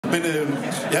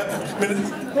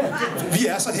Men vi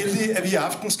er så heldige, at vi i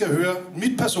aften skal høre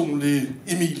mit personlige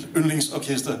Emil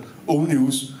yndlingsorkester, Old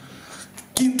News.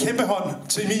 Giv en kæmpe hånd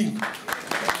til Emil.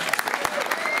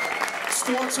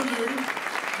 Stort tillykke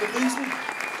med prisen.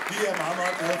 Vi er meget,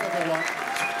 meget glade for at være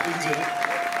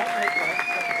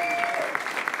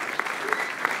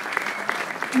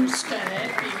Du skal have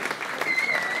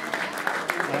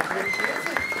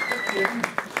en.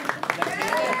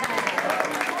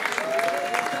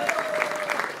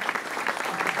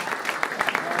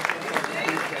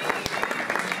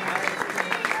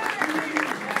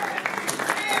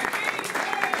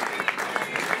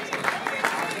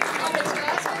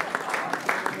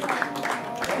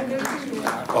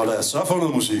 Og lad os så få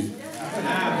noget musik.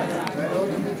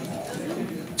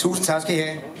 Tusind tak skal I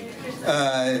have.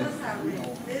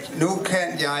 Nu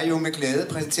kan jeg jo med glæde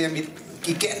præsentere mit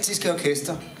gigantiske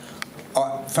orkester.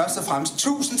 Og først og fremmest,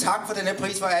 tusind tak for den her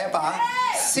pris, hvor er jeg bare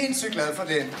sindssygt glad for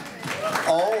den.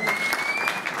 Og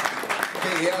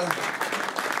beæret.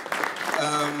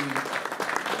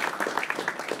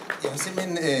 Jeg har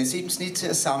simpelthen set en snit til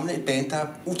at samle et band, der er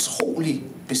utrolig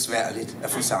besværligt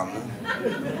at få samlet.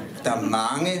 Der er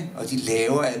mange, og de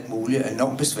laver alt muligt,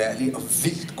 enormt besværlige og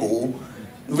vildt gode.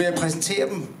 Nu vil jeg præsentere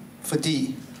dem,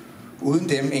 fordi uden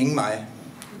dem, ingen mig.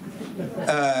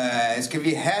 Skal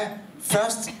vi have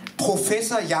først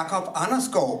professor Jakob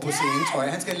Andersgaard på scenen, tror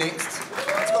jeg. Han skal længst.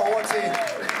 Han skal over til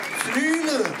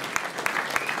flylet.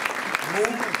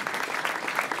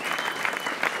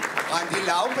 Randi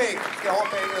Laubæk skal over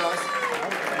bagved også.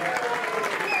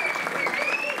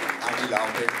 Randi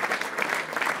Laubæk.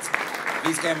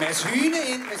 Vi skal have Mads Hyne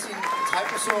ind med sin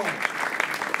træperson.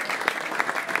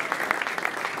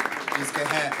 Vi skal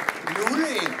have Nulle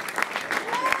ind.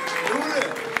 Nulle.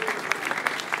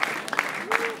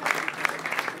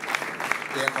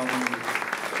 Der kommer Nulle.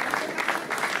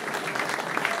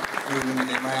 Nulle med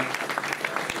dem her.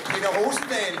 Peter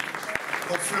Rosendal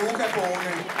på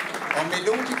flugabonen. Og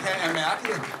melodika er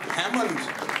mærket Hammond.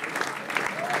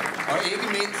 Og ikke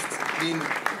mindst min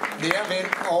nære ven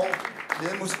og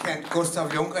medmusikant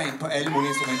Gustaf Ljunggren på alle mulige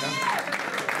instrumenter.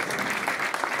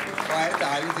 Hvor er det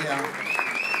dejligt det her.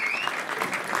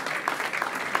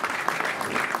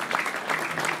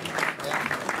 Ja.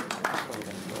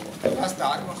 Bare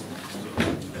starte måske.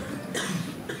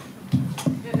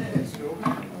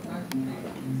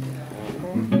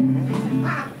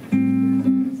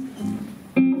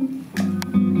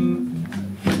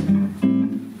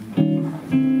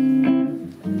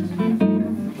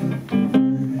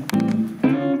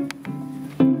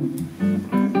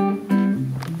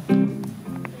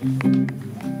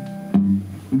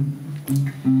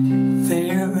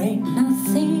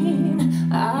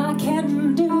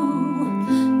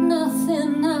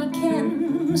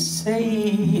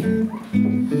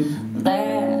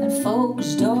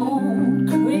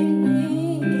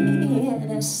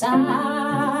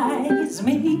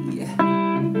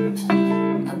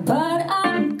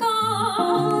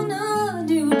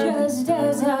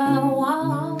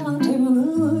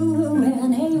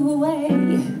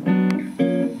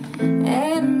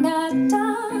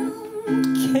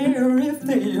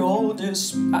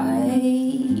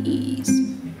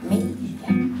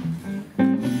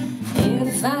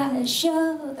 I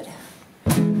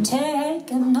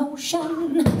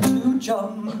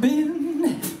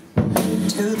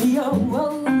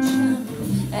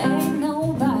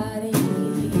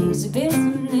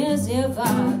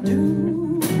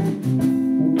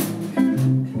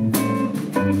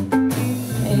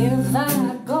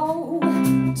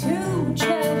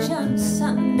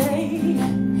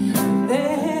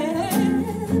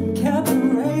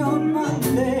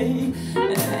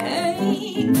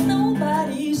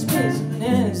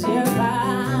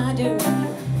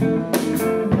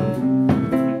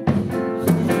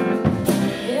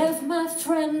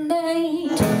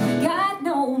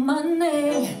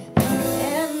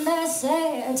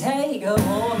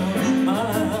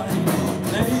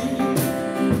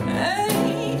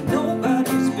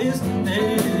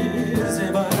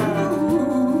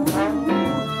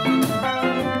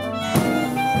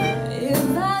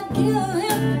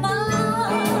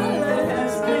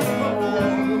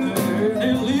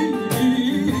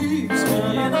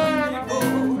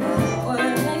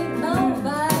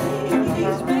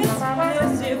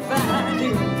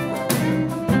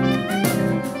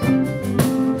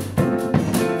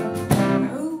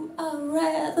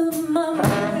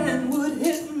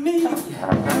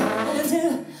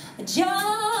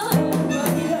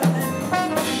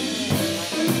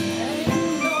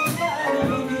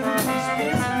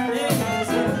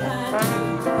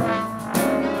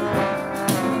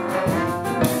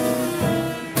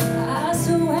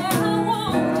swear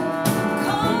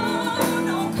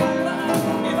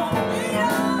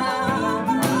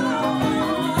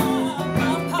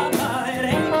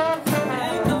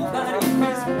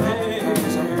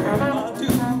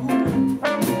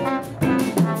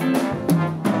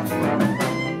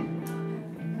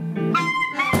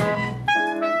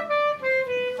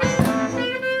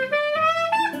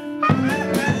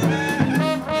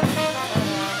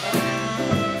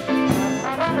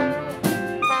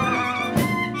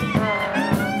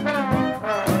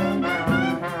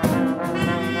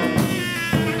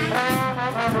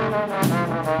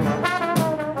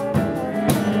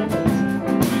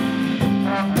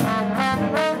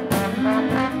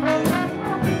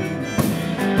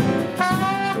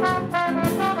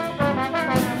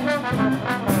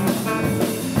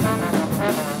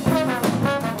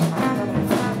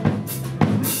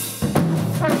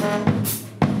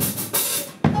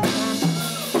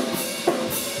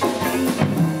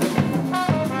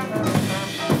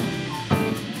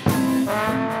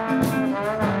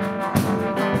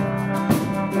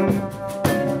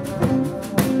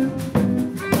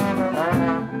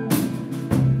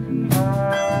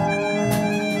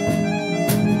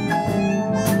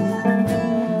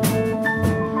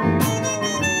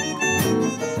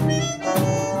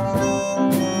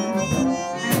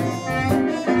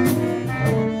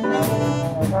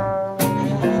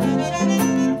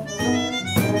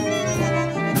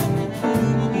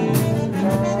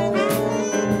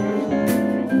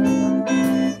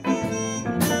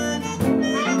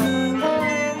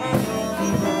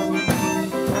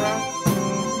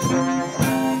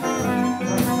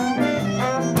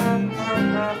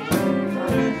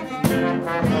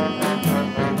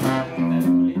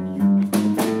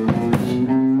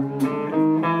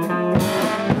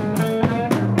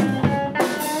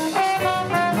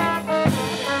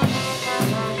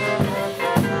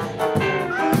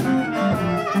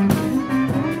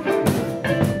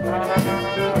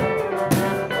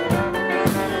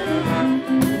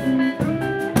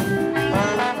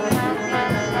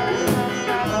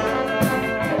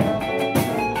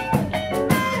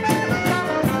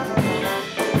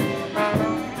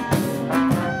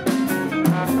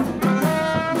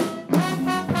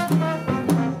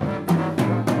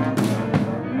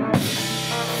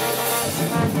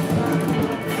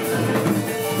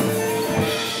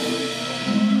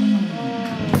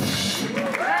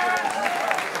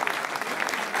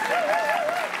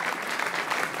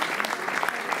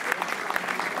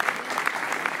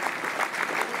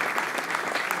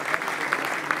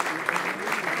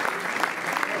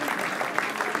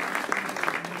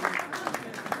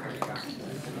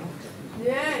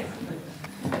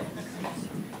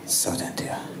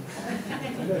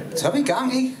Så er vi i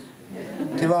gang, ikke?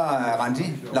 Det var Randi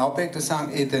Laubæk, der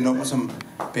sang et nummer, som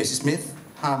Bessie Smith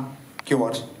har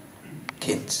gjort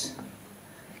kendt.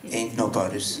 Ain't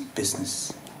Nobody's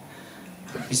Business.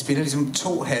 Vi spiller ligesom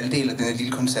 2 halvdele af denne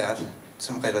lille koncert,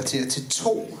 som relaterer til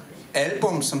 2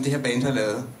 album, som det her band har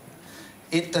lavet.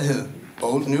 Et, der hed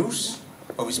Old News,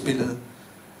 hvor vi spillede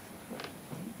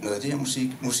noget af det her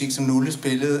musik som Nulle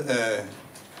spillede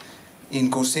i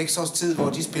en god 6 års tid, hvor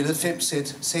de spillede 5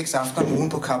 sæt, 6 aftener om ugen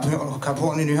på Kap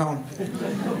Horn i Nyhavn.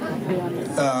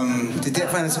 Det er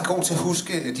derfor, han er så god til at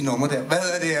huske de numre der. Hvad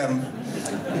hedder det?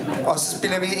 Og så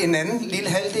spiller vi en anden lille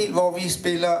halvdel, hvor vi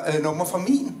spiller numre fra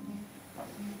min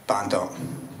barndom.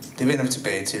 Det vender vi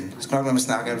tilbage til. Jeg skal nok lade mig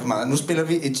snakke alt for meget. Nu spiller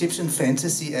vi Egyptian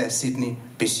Fantasy af Sidney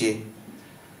Bechet,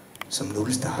 som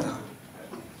Nulle starter.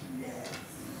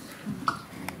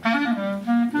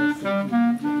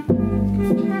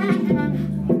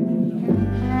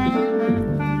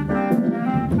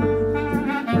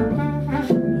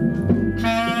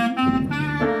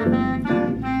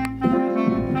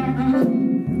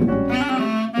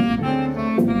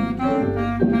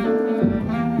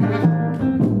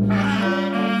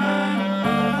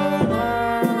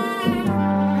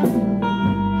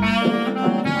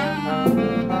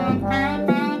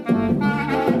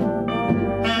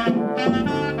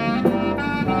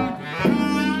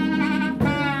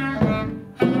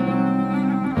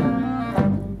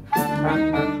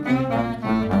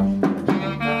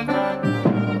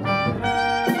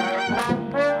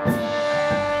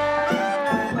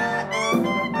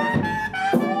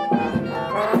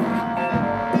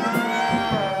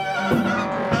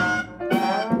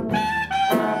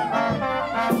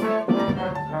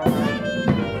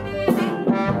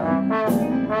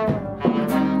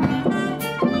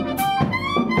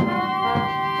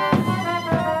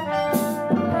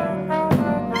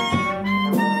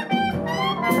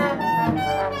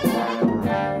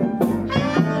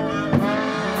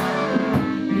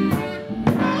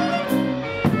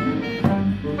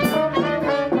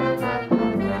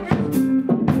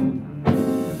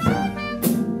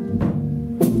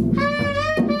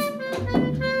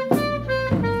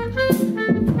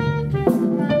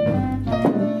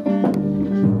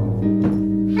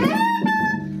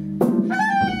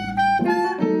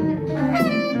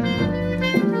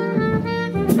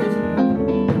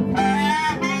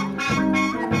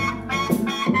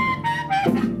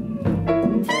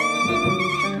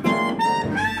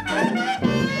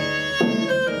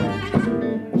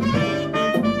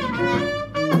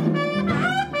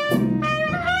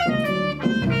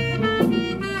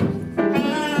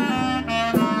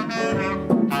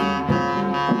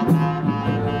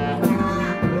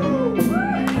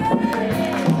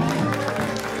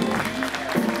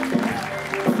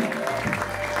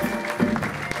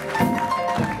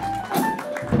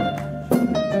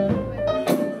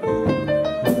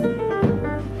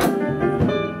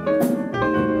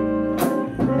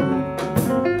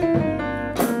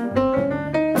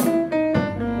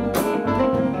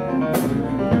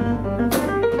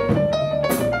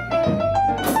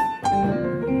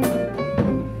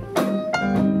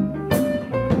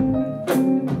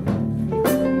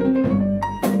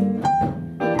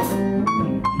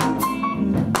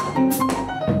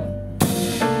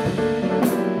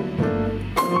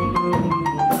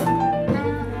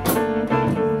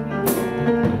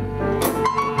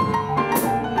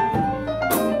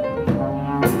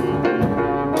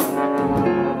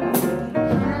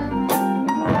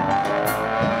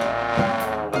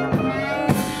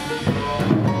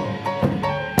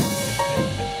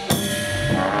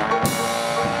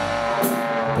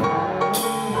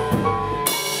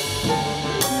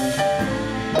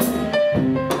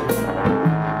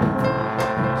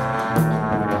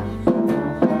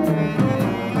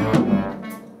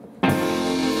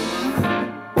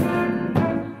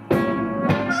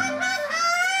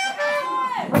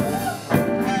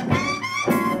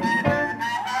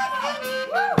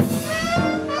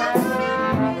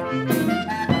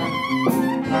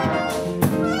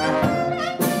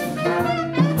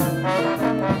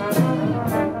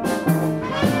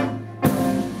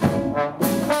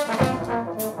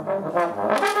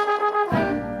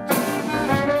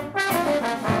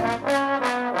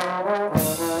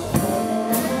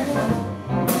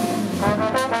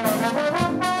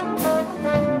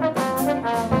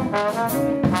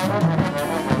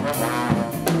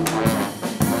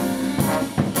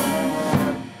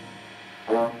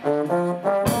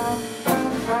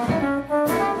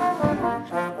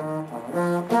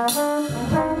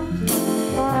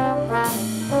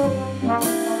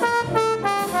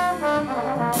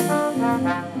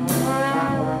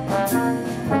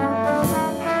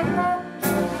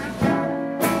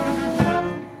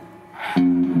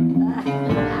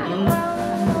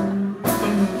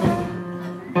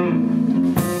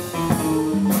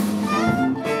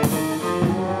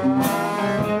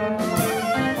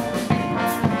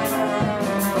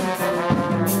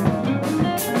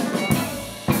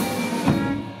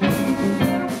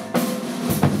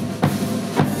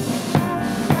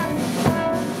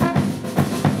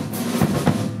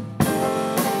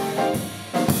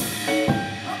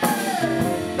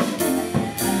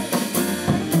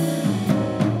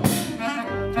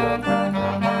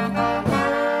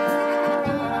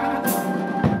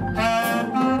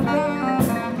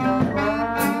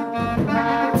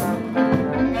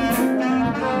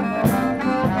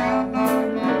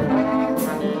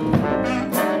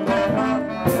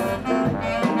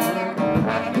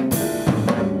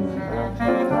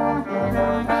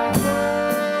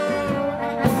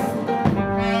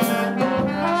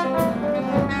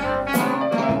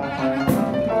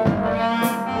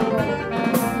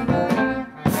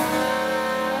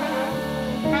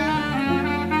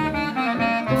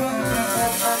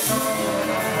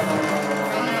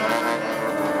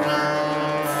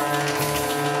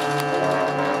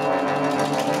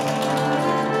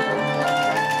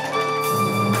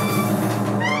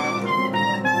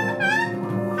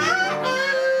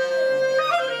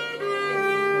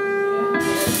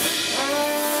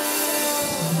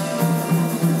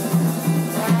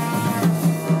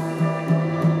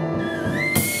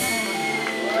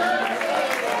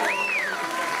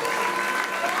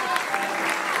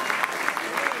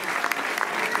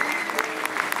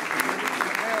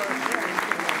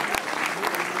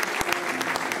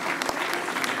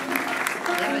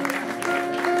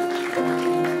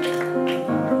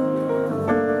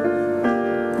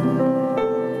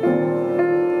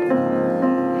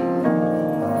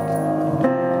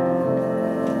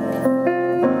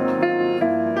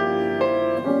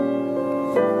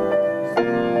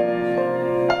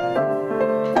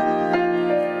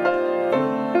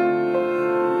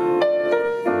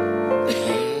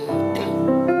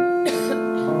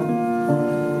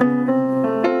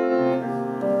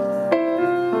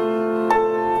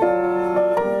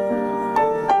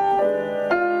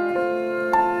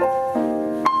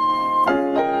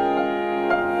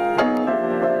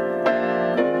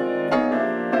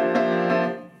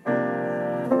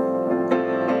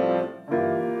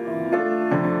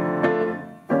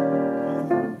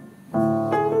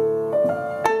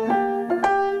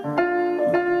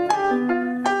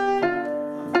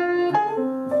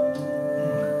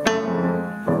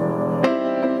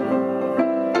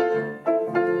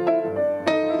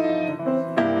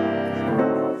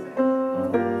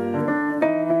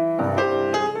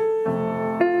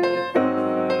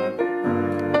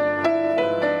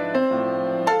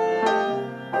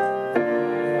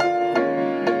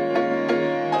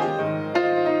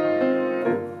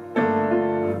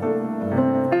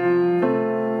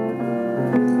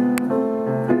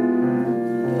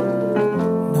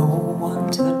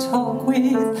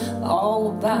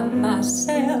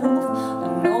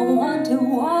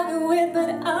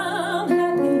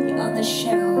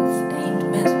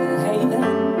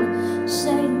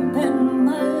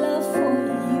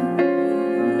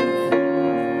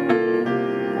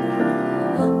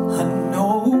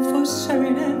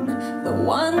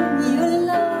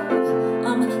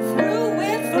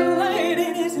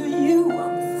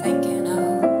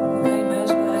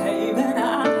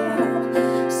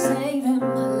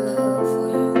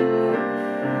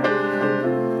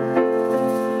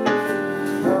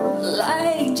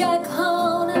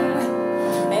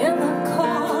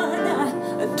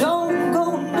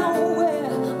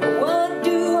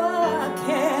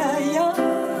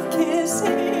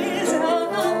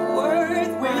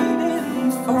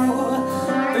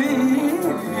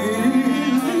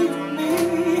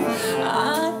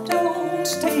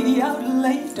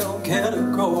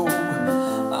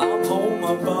 go. I'm home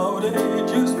about it,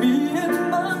 just me and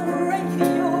my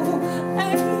radio.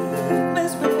 Ain't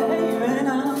misbehaving,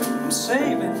 I'm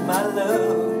saving my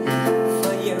love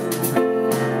for you.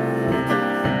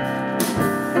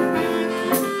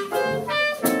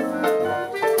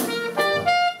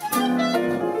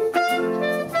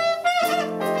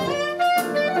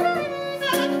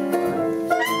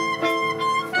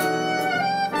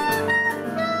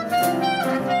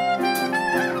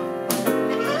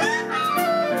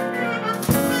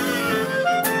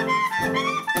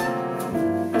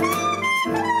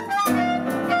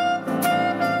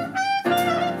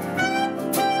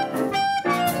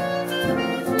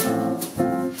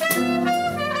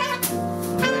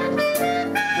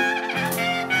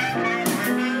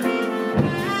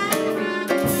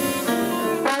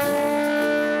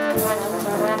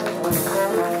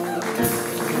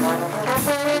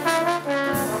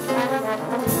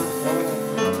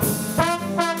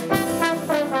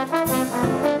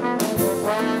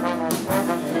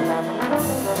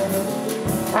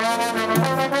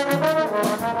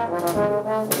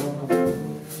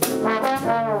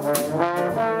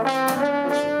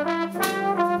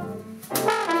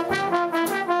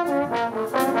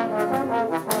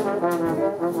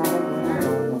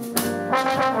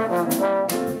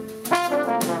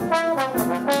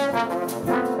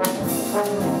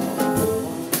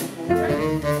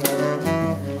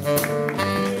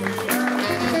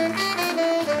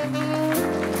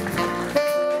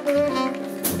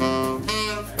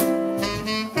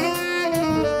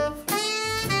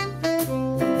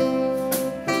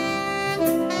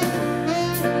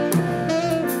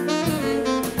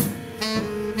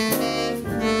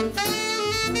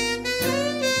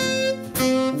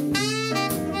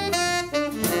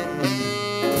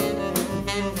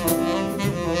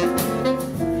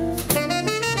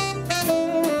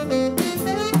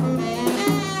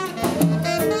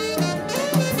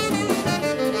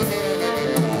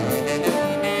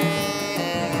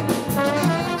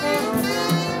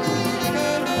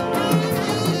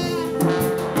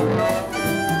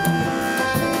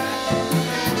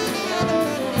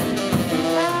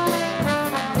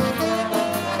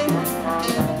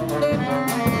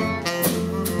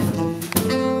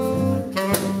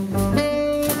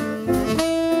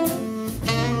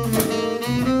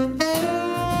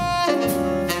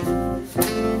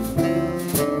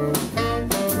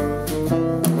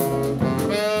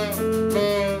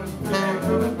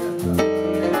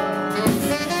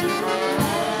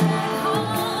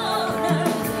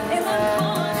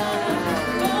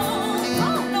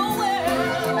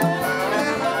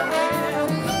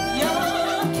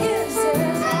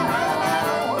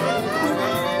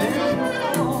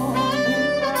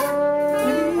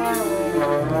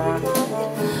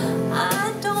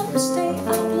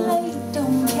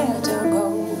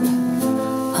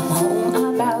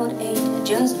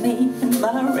 Just me and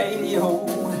my radio.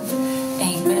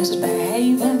 Ain't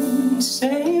misbehaving,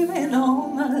 saving all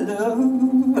my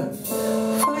love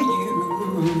for you.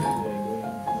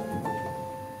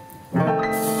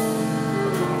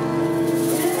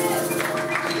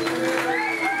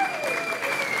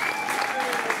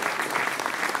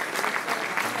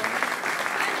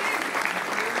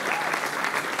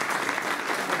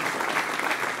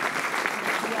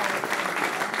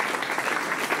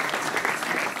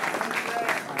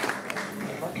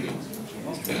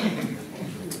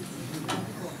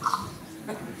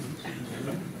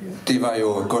 Det var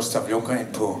jo Gustaf Ljunggren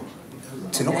på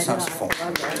tenorsaxofon.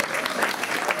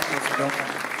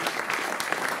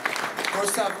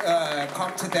 Gustaf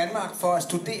kom til Danmark for at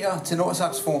studere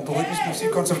tenorsaxofon på Rytmisk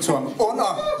Musikkonservatorium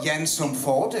under Jansson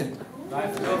Forte.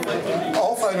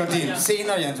 Og Frederik Lundin.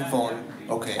 Senere Jansson Forte.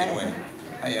 Okay, anyway.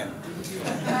 Ja.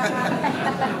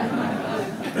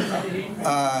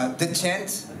 The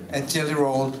Chant at Jelly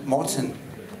Roll Morton.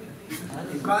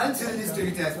 Et meget tidligt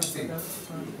stykke jazzmusik.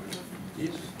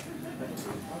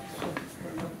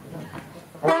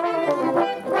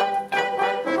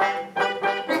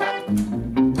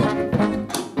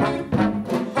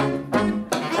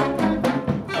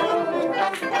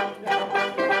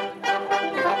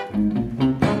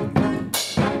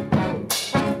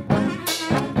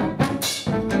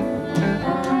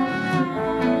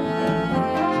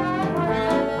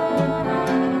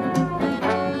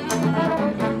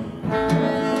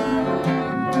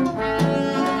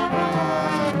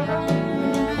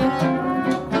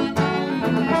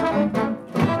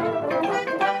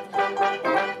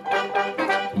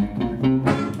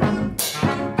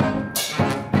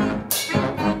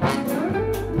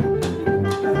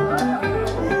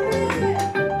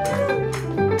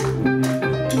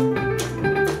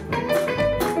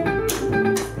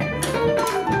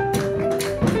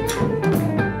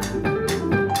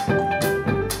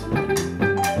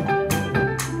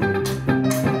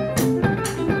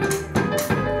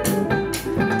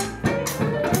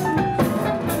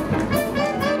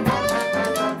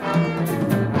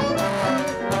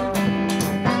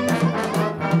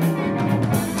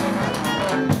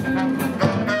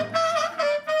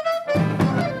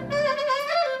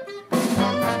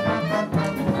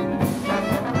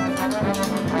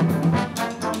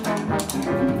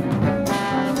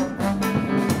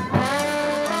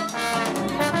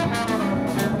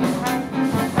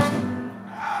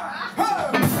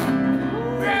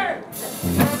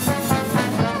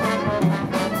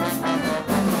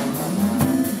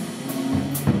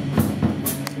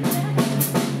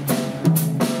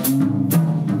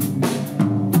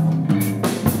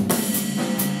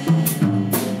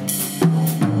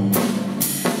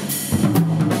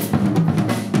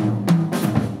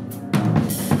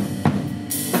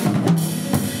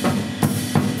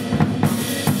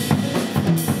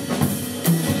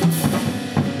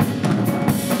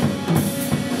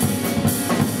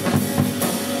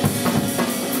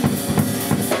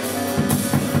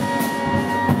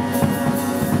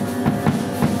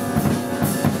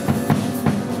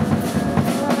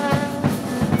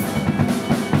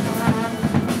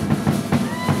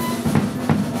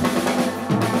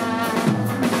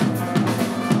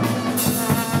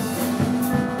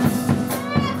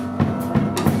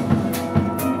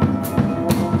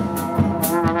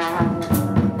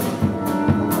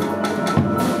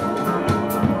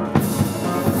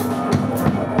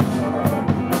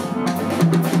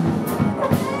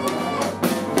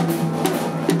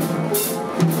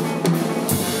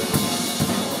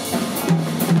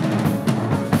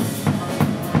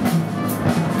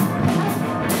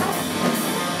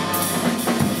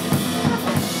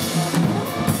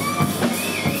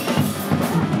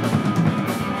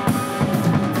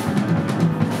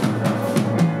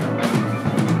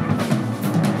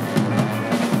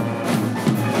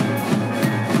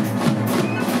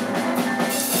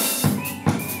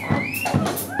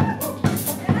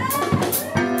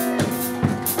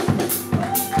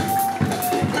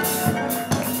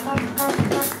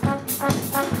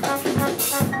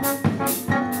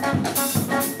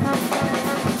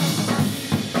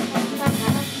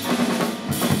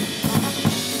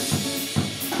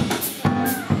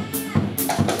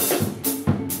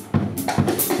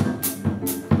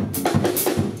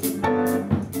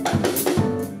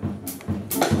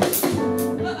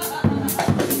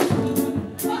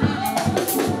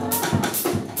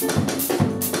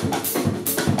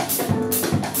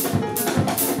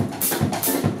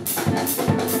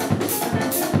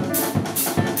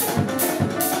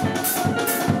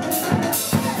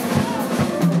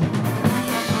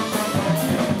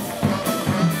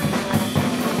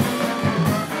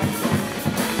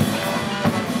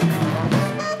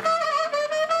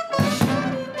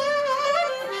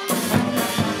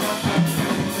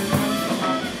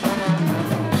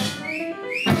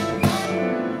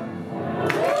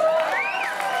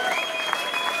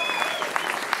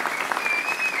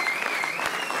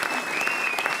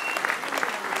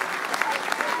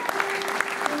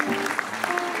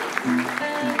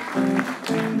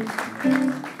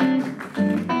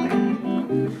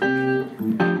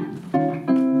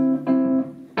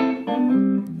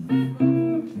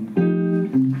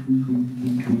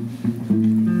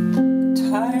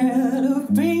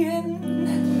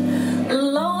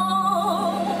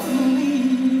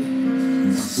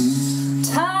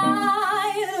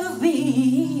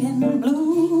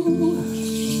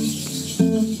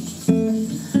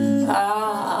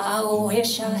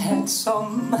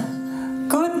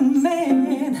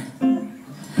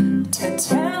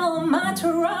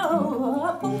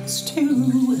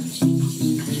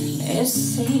 It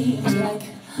seems like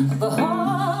the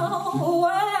whole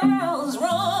world's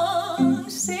wrong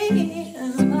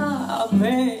since my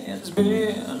man's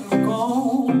been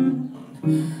gone.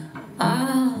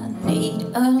 I need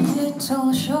a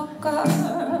little sugar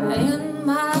in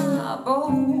my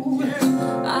bowl.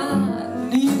 I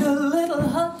need a little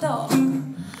hot dog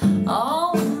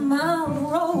on my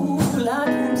roll. I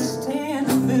can stand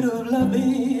a bit of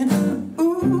loving,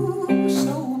 ooh,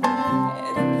 so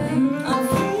bad. I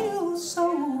feel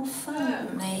so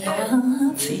funny,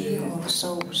 I feel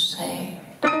so sad.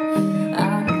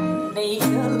 I need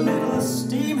a little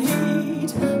steam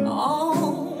heat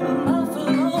on my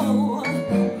floor.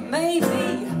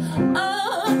 Maybe I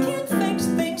can fix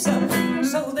things up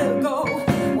so they'll go.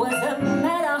 What's the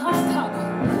matter, hot dog?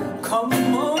 Come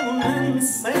on and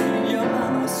save your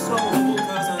my soul,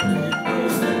 'cause I need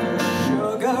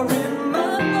sugar in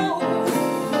my bowl.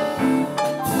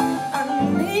 I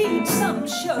need some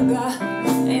sugar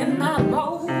in my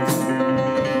bowl.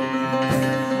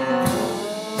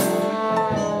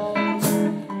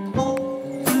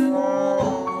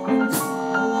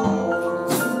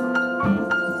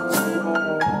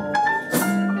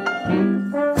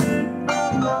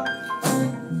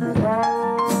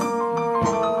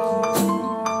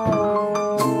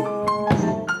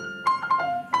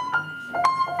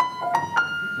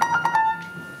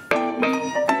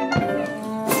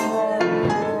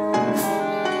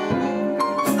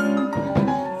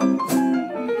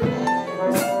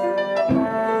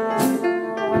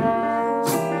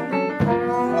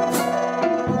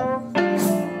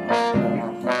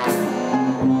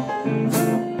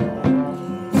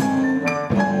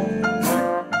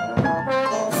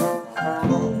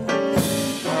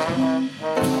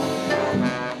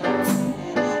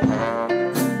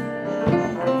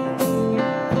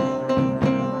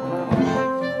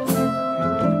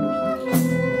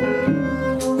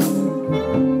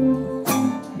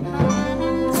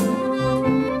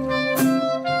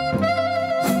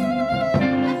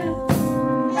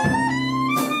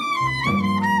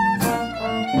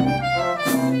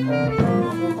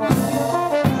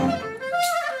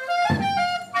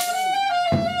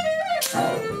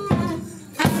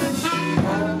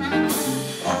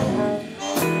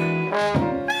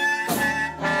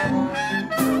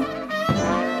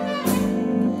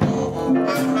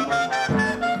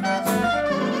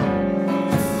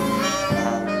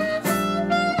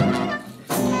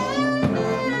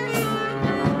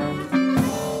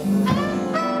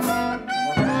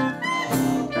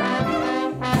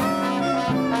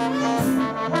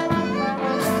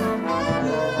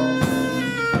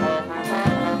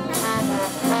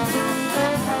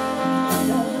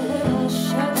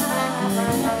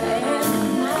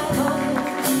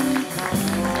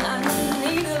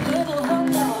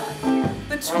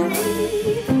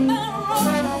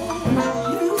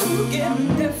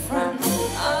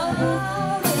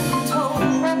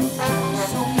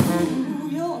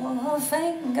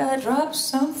 Drop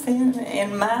something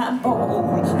in my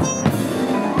bowl.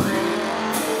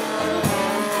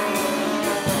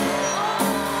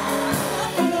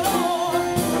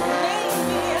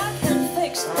 Maybe I can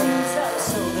fix things up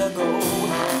so they'll go.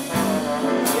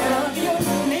 Get on your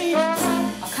knees.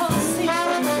 I can't see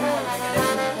what you're doing.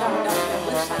 It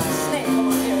looks like a snake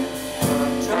over here.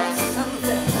 Drop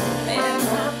something in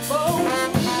my bowl.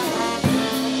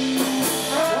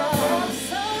 Drop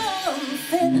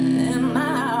something in my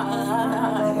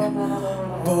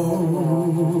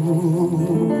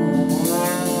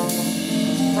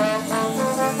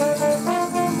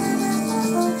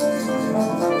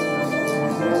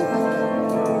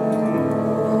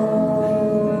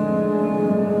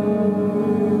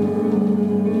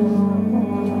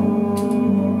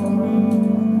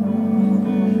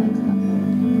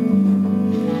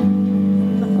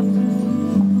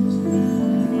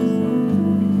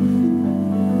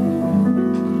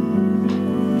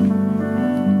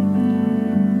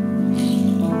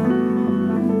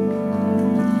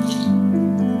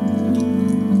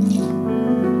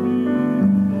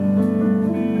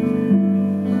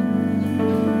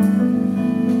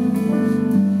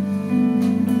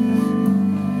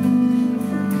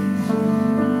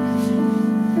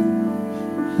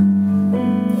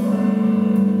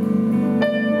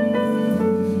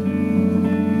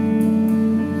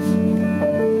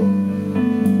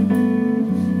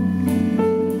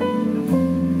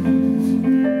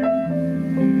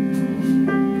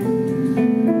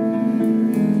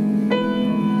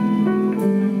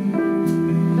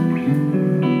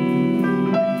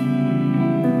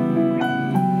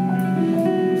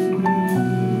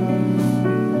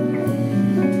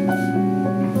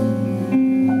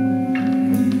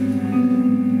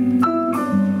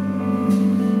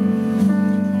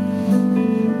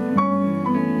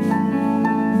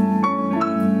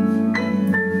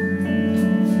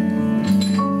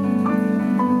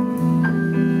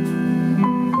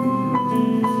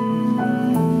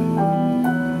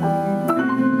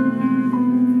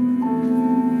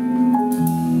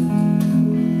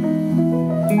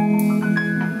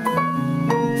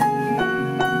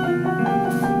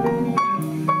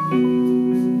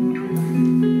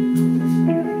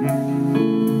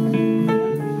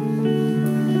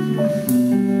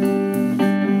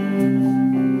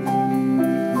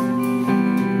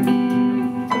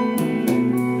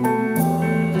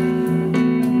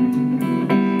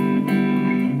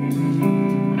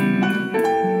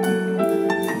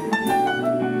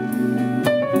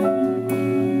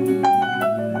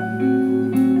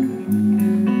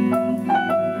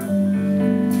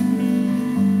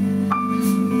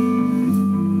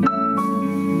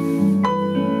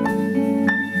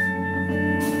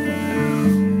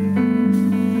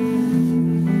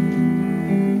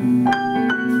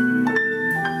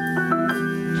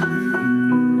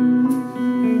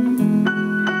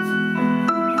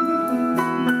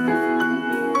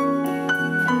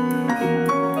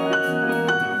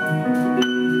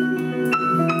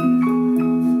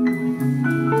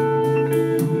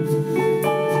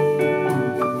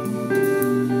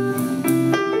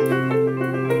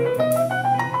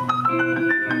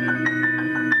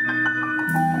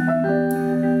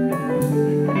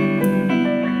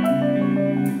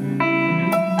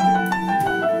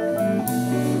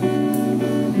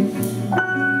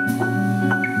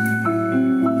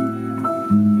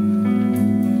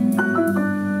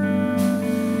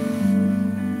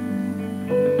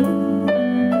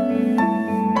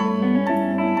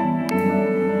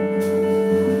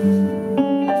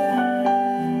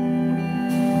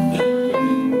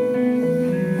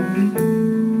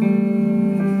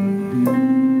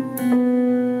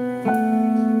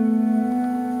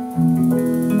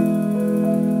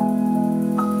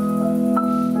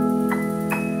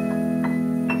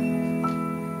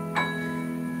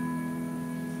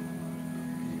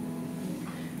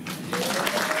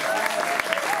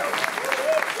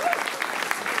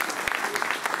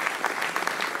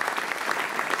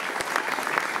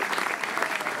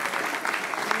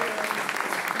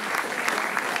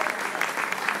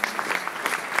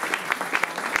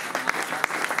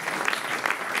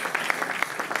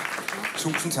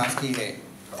Tusind tak skal I have.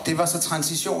 Det var så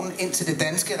transitionen ind til det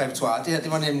danske repertoire. Det her,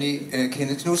 det var nemlig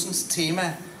Kenneth Knudsens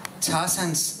tema,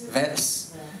 Tarzans vals,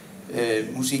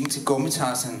 musikken til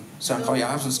Gummi-Tarzan, Søren Krog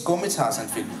Jacobsens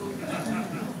Gummi-Tarzan-film.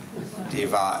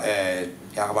 Det var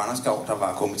Jakob Anderskov, der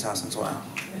var Gummi-Tarzan, tror jeg.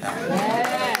 Ja.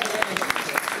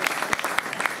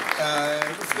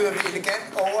 Nu flyder vi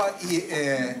elegant over i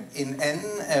en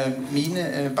anden af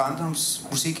mine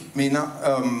barndomsmusikminder.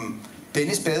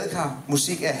 Bennys Badekar,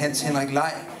 musik af Hans-Henrik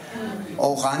Lej,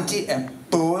 og Randi er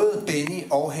både Benny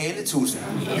og Haletusen.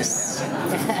 Yes.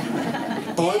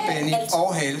 Både Benny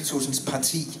og Haletusens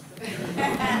parti.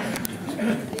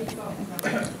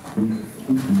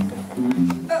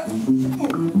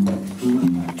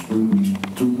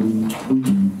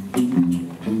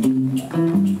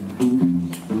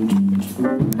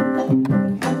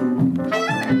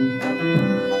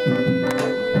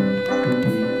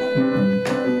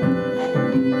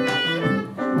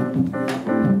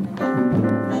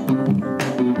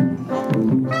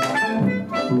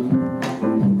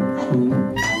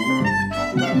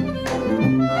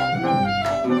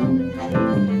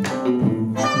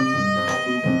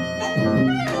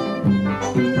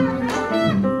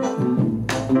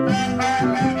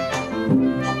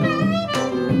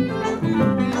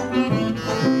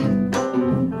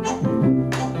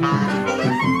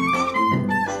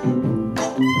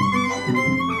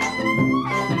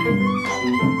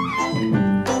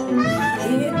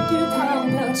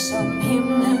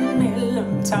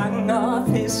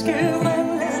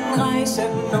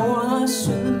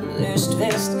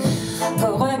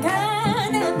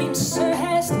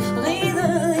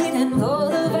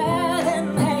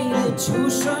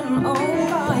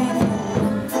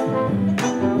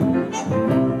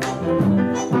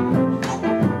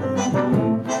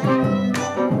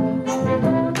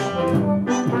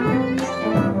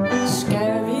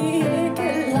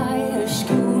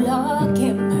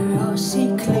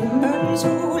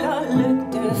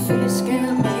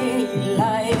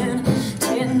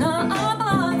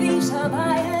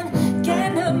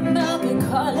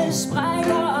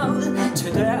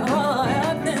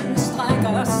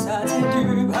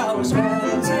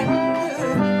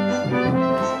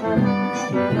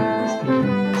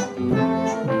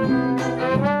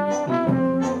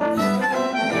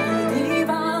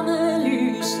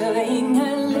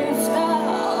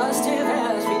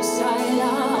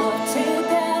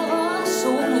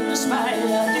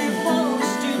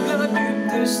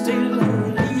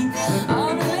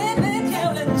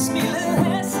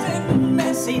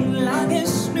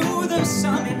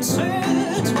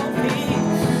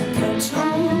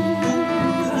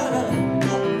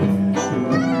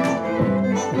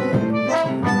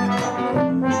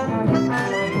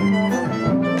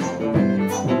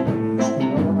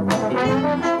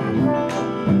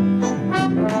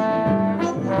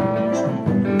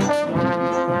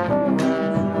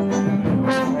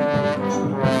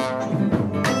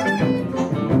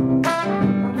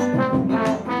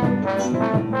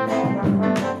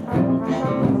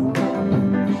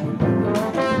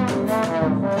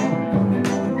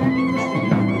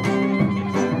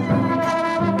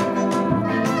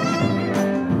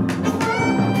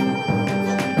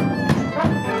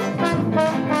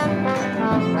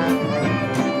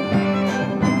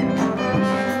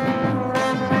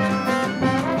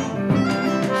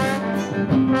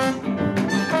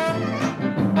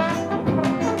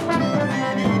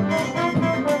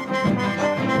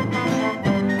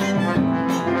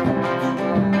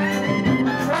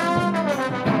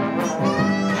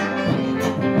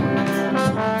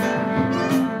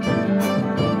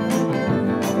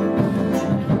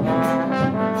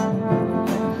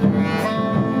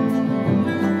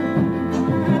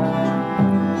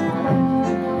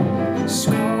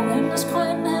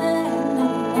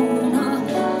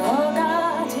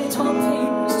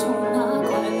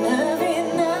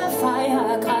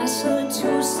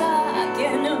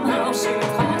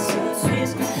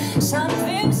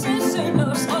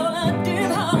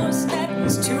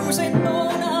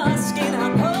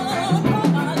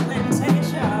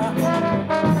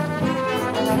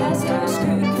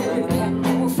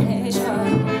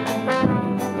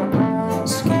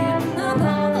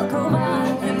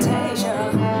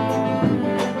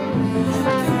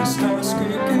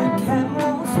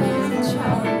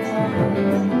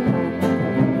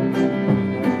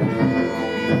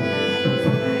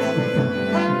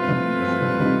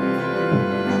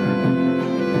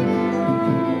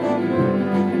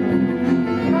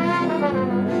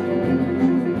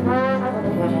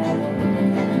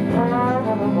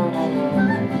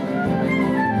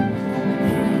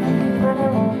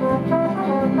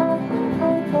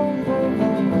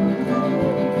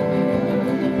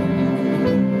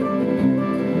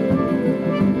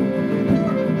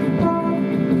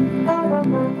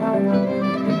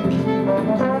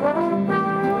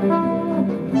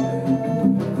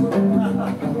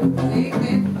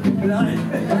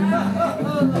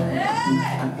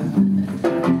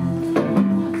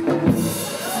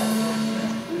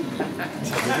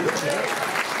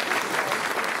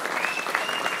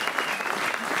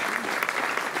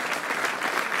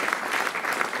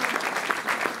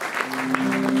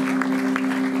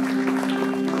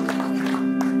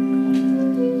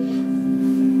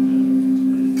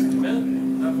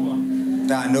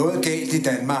 i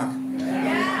Danmark.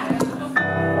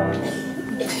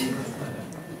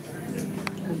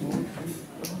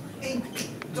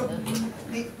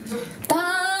 Der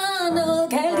er noget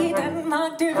galt i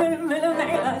Danmark, det vil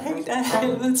maler helt af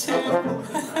helvede til.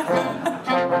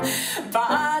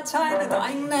 Bare tegne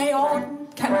drengen er i orden,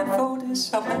 kan man få det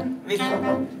som man vil.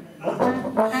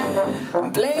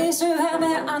 Blæse her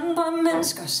med andre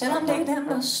mennesker, selvom det er dem,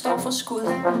 der står for skud.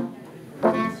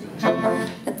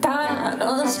 Der er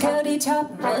noget skævt i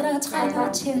toppen, noget der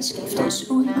trænger til at skiftes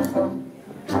ud.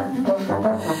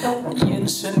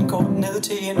 Jensen går ned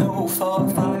til en å for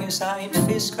at fange sig en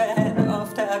fisk, hvad han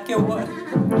ofte har gjort.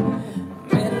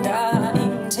 Men der er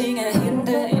ingenting at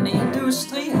hente, en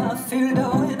industri har fyldt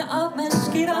åen op med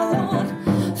skidt og lort.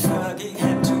 Før gik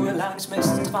han tur langs med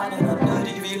stranden og nød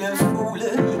de vilde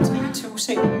fugle i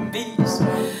 10.000 vis.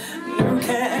 Nu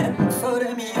kan han få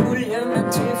dem i olie,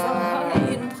 men til for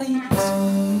høj en pris.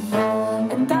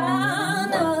 Men der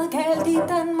er noget galt i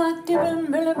Danmark, det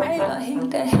vil møllemaler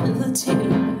helt af helvede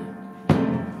til.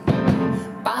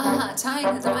 Bare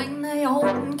tegne drengene i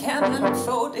orden, kan man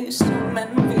få det, som man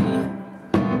vil.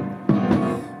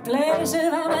 Blæse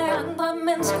hvad med andre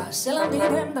mennesker, selvom det er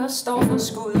dem, der står for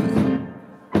skud.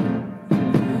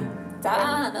 Der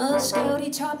er noget skævt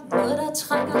i toppen, noget der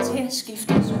trænger til at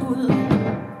skiftes ud.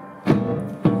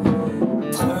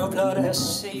 Prøv blot at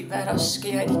se, hvad der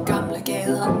sker i de gamle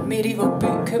gader midt i vor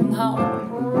by København.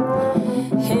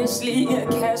 Hæslige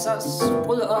kasser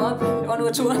bryder op, og nu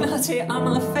turen til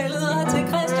Amagerfældet og til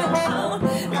Christianshavn.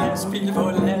 Lastbil på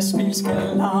lastbil skal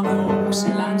larme rose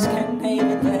langs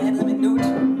kanalen hver andet minut.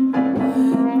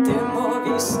 Det må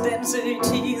vi standse i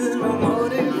tiden, nu må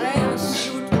det være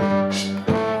slut.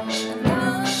 Der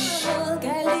er noget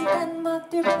galt i Danmark,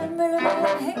 det vil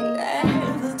møllemaler helt af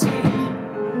helvede til.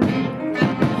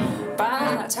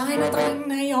 Bare tegne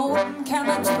drengene i orden, kan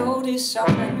man få det, som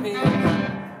man vil.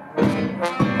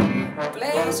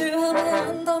 Blæse ud med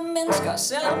andre mennesker,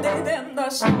 selvom det er dem, der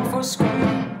står for skud.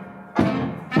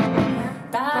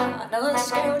 Der er noget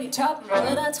skævt i toppen,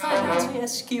 noget der trænger til at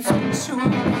skiftes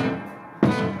ud.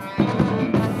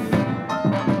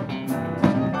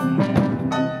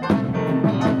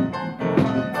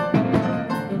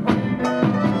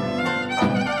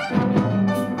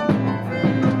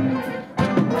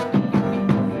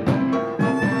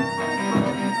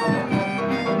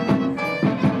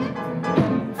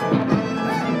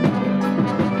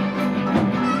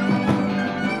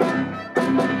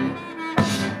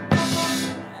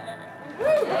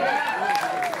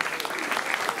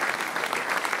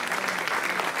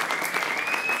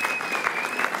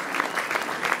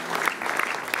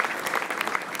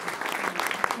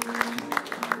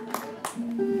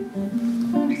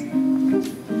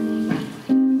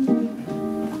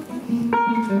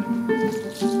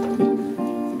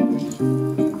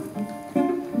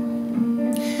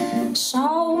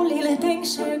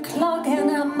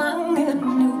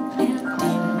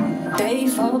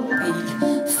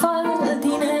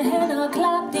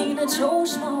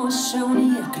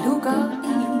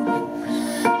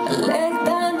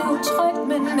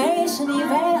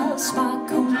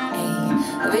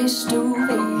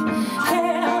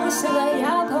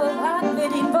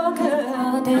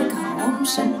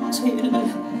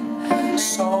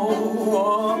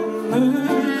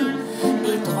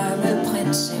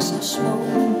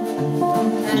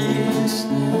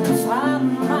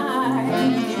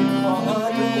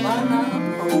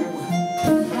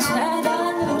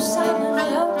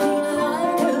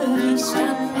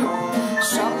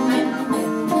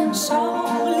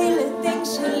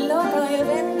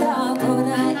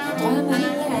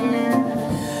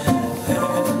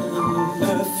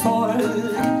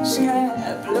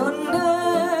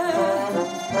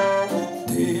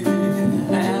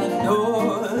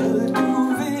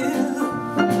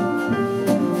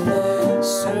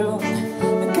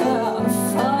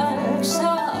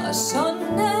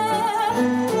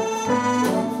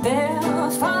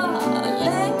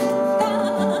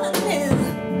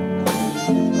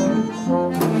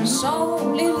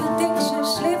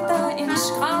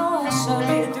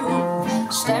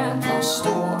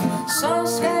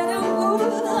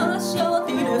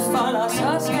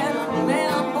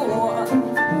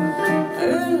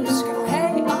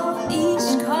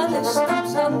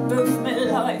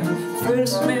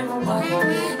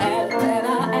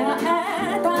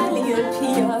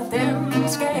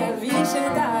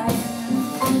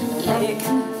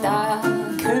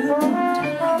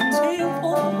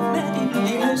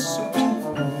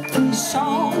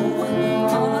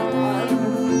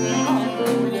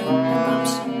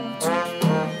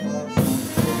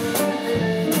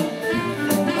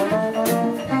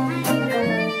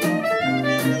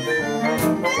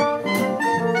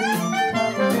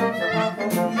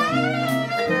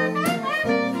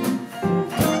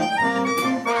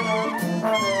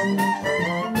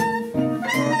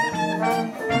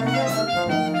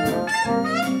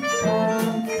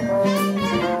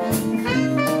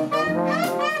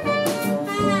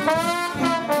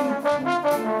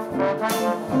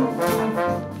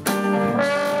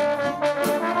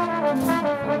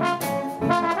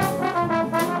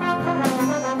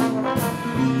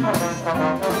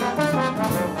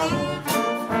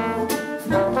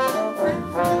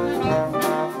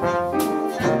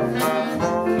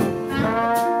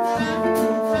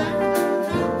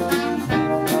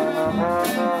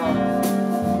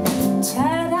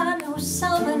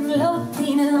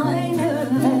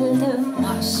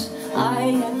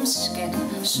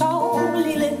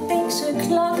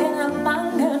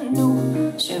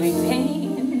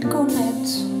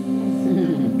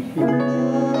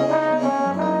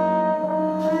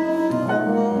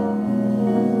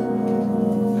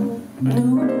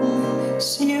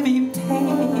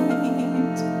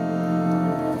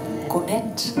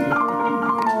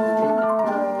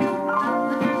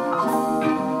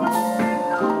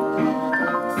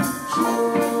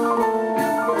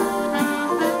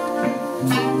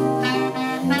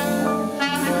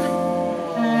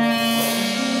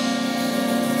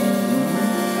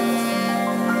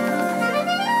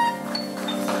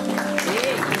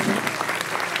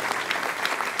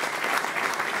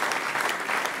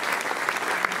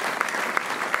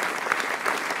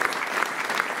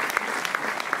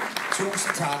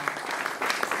 Tusind tak.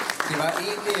 Det var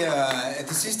egentlig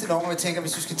det sidste nummer, jeg tænker,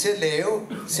 hvis vi skal til at lave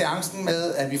seancen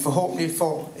med, at vi forhåbentlig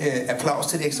får applaus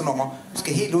til det ekstra nummer,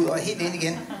 skal helt ud og helt ind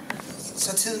igen,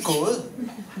 så er tiden gået.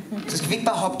 Så skal vi ikke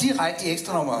bare hoppe direkte i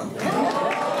ekstra nummeret.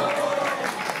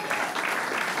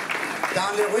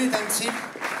 Dans le rue d'un type.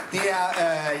 Det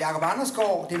er Jakob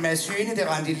Andersgaard, det er Mads Hyne, det er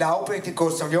Randi Laubæk, det er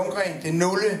Gustaf Ljunggren, det er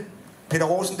Nulle, Peter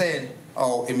Rosendal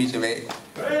og EMIL De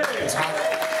WAALS. Tak.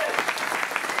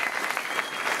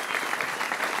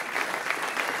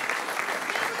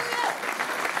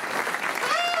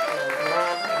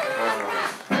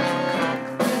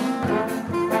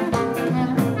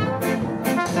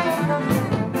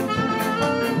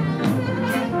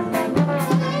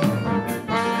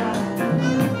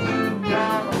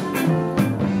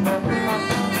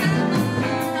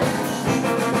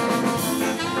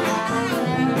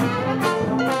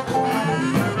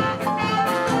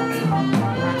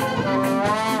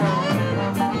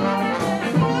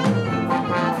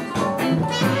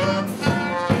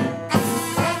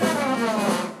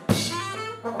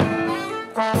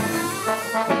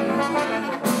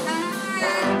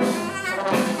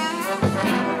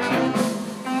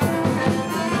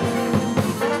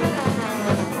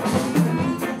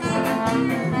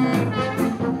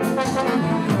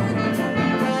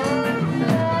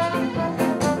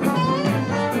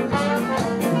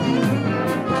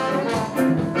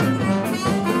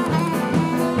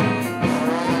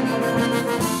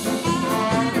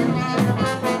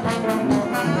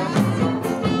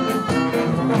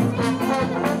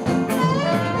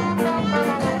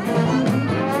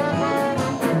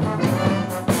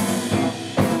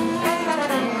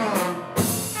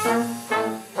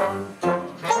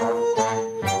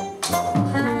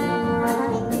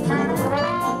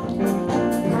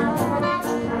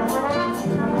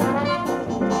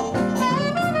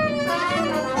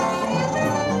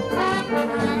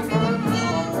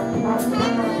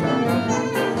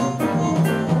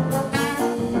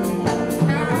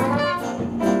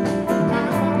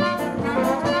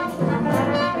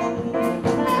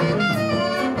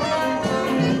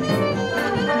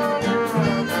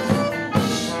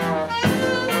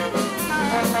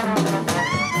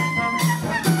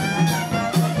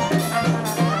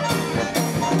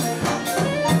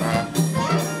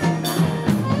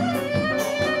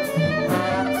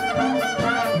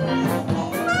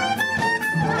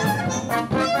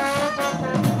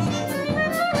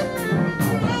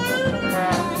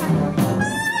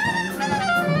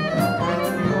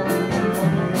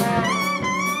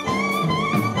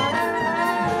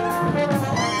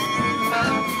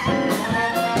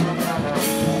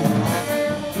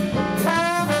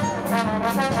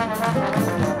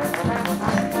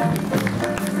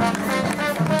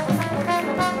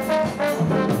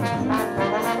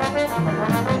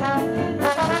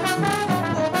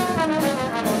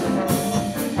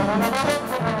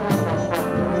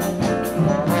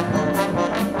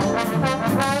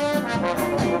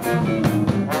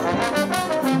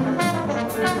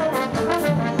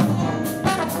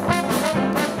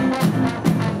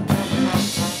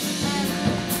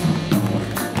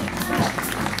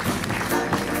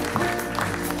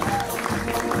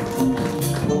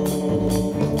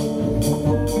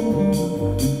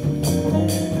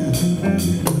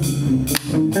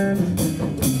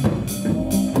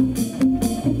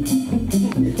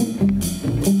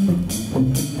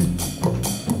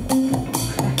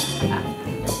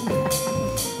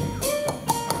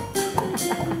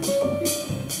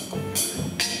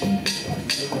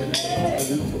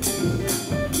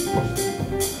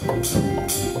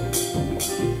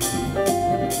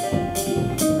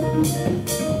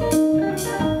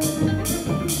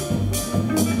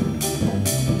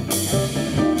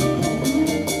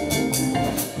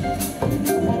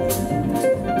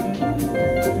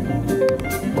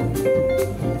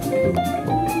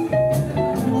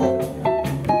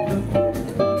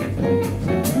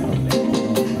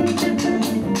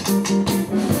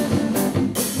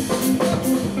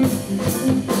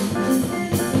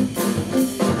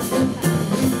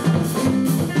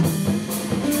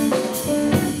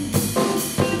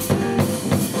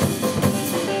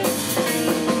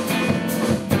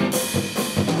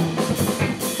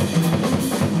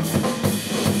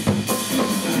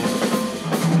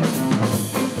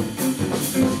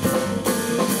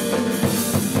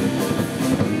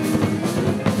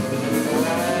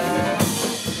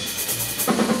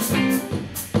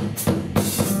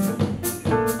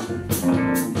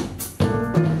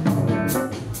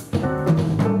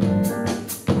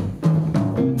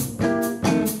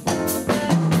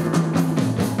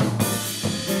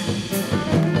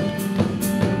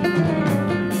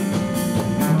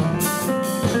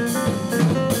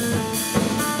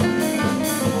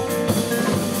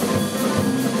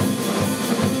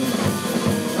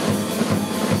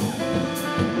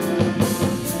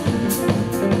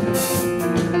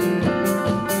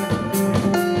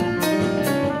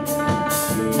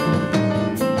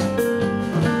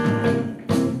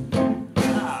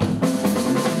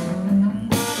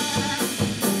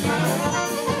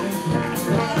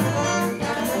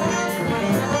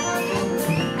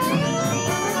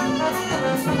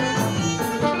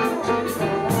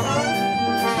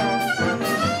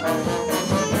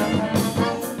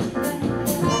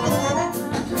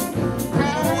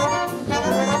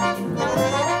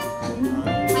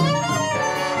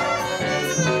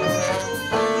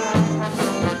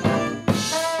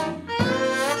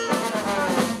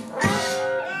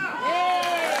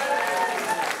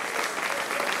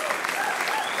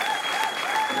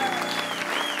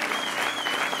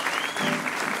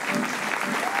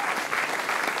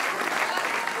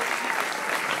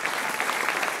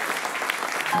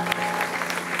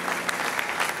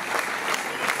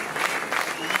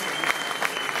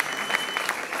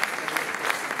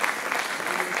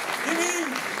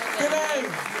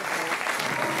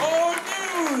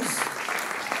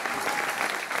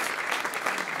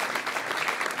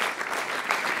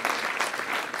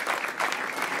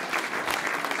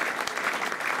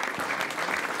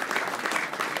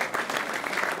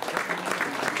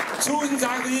 Tusind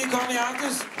tak, fordi I kom i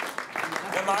aftes.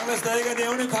 Jeg mangler stadig at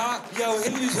nævne et par. I har jo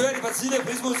heldigvis hørt et par tidligere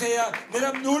prismodtagere.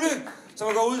 Netop Nulle, som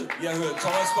er gået ud. I har hørt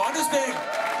Thomas Bondesbæk.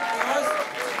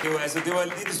 Det var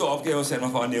lige en stor opgave at sætte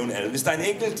mig for at nævne alle. Hvis der er en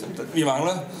enkelt, vi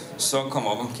mangler, så kom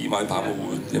op og giv mig et par på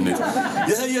hovedet.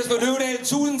 Jeg hedder Jesper Løvedal.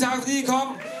 Tusind tak, fordi I kom.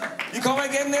 I kommer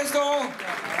igen næste år.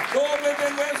 Gå med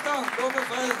Ben Webster. Gå med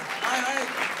fred. Hej, hej.